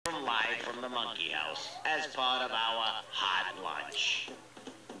live from the Monkey House as part of our hot lunch.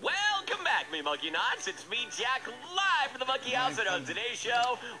 Welcome back, me monkey knots. It's me, Jack, live from the Monkey House, and on today's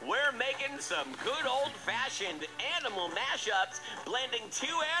show, we're making some good old-fashioned animal mashups, blending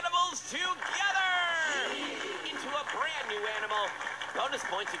two animals together into a brand new animal. Bonus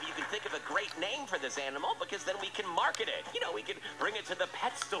points if you can think of a great name for this animal, because then we can market it. You know, we can bring it to the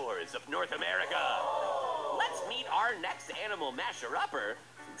pet stores of North America. Let's meet our next animal masher-upper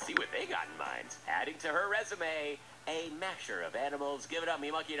and see what they got in mind. Adding to her resume, a masher of animals. Give it up,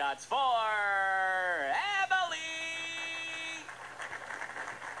 me monkey dots, for Emily!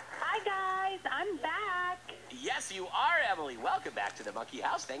 Hi, guys. I'm back. Yes, you are, Emily. Welcome back to the Monkey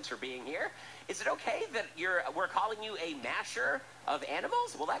House. Thanks for being here. Is it okay that we're calling you a masher of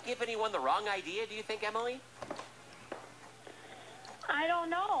animals? Will that give anyone the wrong idea, do you think, Emily? I don't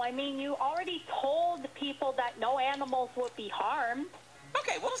know. I mean, you already told people that no animals would be harmed.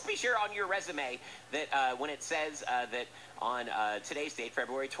 Okay, well, let's be sure on your resume that when it says that on today's date,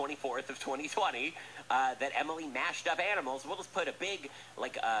 February 24th of 2020, that Emily mashed up animals, we'll just put a big,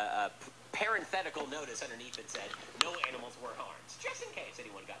 like, parenthetical notice underneath that said, no animals were harmed, just in case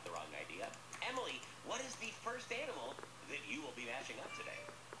anyone got the wrong idea. Emily, what is the first animal that you will be mashing up today?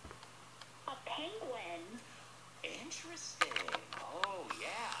 A penguin. Interesting. Oh,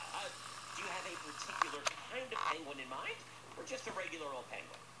 yeah. Do you have a particular kind of penguin in mind? Or just a regular old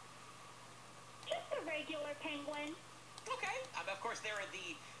penguin? Just a regular penguin. Okay. Of course, there are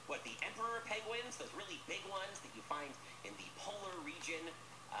the emperor penguins, those really big ones that you find in the polar region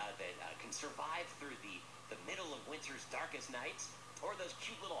that can survive through the middle of winter's darkest nights. Or those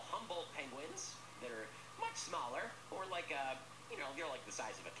cute little Humboldt penguins that are much smaller, or like, they're like the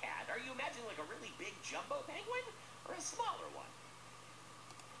size of a cat. Are you imagining like a really big jumbo penguin or a smaller one?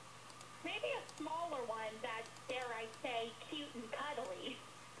 Maybe a smaller one that's, dare I say, cute and cuddly.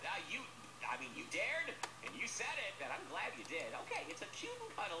 You dared, and you said it, and I'm glad you did. Okay, it's a cute and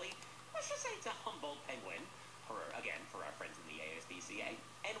cuddly, let's just say it's a Humboldt penguin, for our friends in the ASPCA.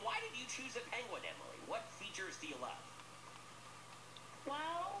 And why did you choose a penguin, Emily? What features do you love?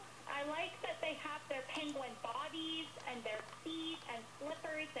 Well, I like that they have their penguin bodies and their feet and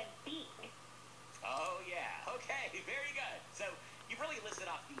flippers and beak. Oh, yeah. Okay, very good. So you've really listed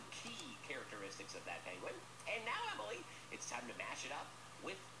off the key characteristics of that penguin. And now, Emily, it's time to mash it up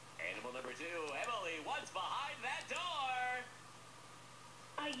with animal number 2. Emily, what's behind that door?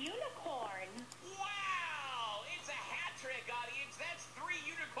 A unicorn. Wow! It's a hat trick, audience. That's 3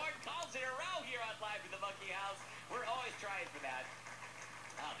 unicorn calls in a row here on Live in the Monkey House. We're always trying for that.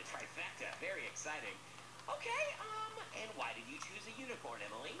 Oh, the trifecta. Very exciting. Okay, and why did you choose a unicorn,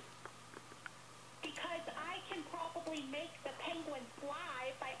 Emily? Because I can probably make the penguin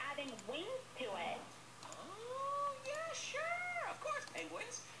fly by adding wings to it. Oh, yeah, sure. Of course,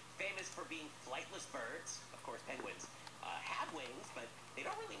 penguins, famous for being flightless birds. Of course, penguins have wings, but they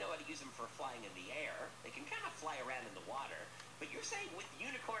don't really know how to use them for flying in the air. They can kind of fly around in the water. But you're saying with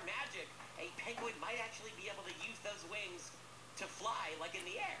unicorn magic, a penguin might actually be able to use those wings to fly like in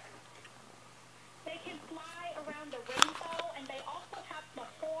the air. They can fly around the rainbow, and they also have the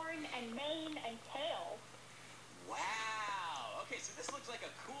horn and mane and tail. Wow. Okay, so this looks like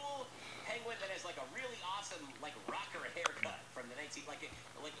a cool penguin that has like a really awesome like rocker haircut from the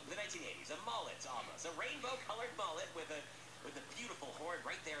 1980s. A mullet almost, a rainbow-colored mullet with a beautiful horn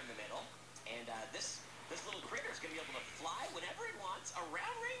right there in the middle. And this little critter is going to be able to fly whenever it wants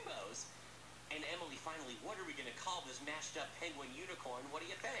around rainbows. And Emily, finally, what are we going to call this mashed up penguin unicorn? What do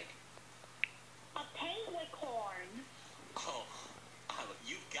you think? A penguicorn. Oh,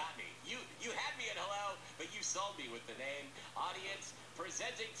 you've got me. You had me at hello, but you sold me with the name. Audience,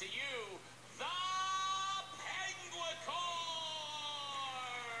 presenting to you, the Penguicorn!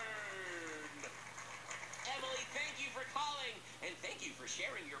 Emily, thank you for calling, and thank you for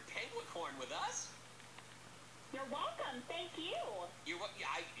sharing your Penguicorn with us. You're welcome. Thank you.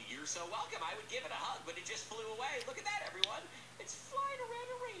 You're so welcome. I would give it a hug, but it just flew away. Look at that, everyone. It's flying around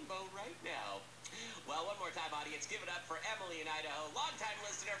a rainbow right now. Well, one more time, audience. Give it up for Emily in Idaho, longtime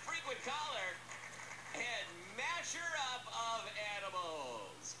listener, frequent caller, and masher up of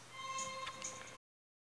animals.